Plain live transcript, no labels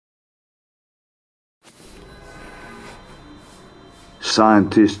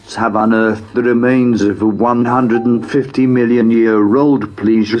scientists have unearthed the remains of a 150-million-year-old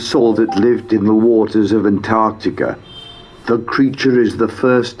plesiosaur that lived in the waters of Antarctica. The creature is the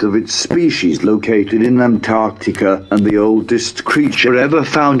first of its species located in Antarctica and the oldest creature ever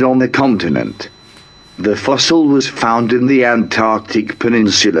found on the continent. The fossil was found in the Antarctic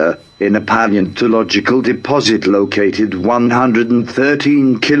Peninsula, in a paleontological deposit located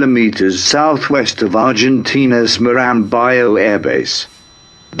 113 kilometers southwest of Argentina's Marambio Air Base.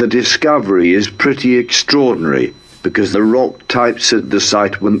 The discovery is pretty extraordinary, because the rock types at the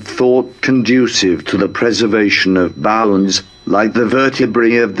site weren't thought conducive to the preservation of bones, like the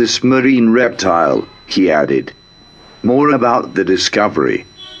vertebrae of this marine reptile, he added. More about the discovery.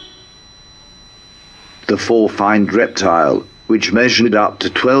 The four-fined reptile, which measured up to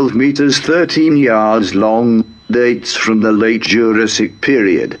 12 meters 13 yards long, dates from the late Jurassic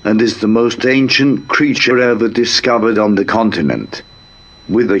period and is the most ancient creature ever discovered on the continent.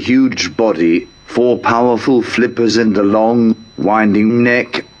 With a huge body, four powerful flippers and a long, winding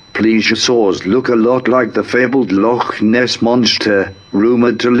neck, plesiosaurs look a lot like the fabled Loch Ness monster,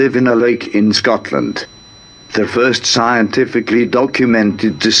 rumored to live in a lake in Scotland. The first scientifically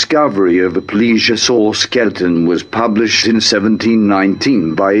documented discovery of a plesiosaur skeleton was published in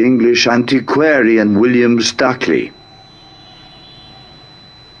 1719 by English antiquarian William Stuckley.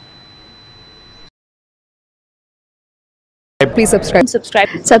 Please subscribe. Subscribe.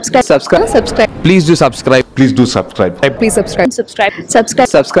 Please do subscribe. Please do subscribe. Please subscribe.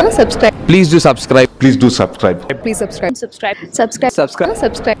 Subscribe. Please do subscribe. Please do subscribe. Please subscribe.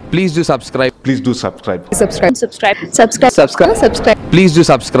 Subscribe. Please do subscribe. Please do subscribe. Subscribe. Please do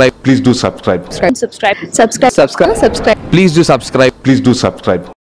subscribe. Please do subscribe. Subscribe. Please do subscribe. Please do subscribe.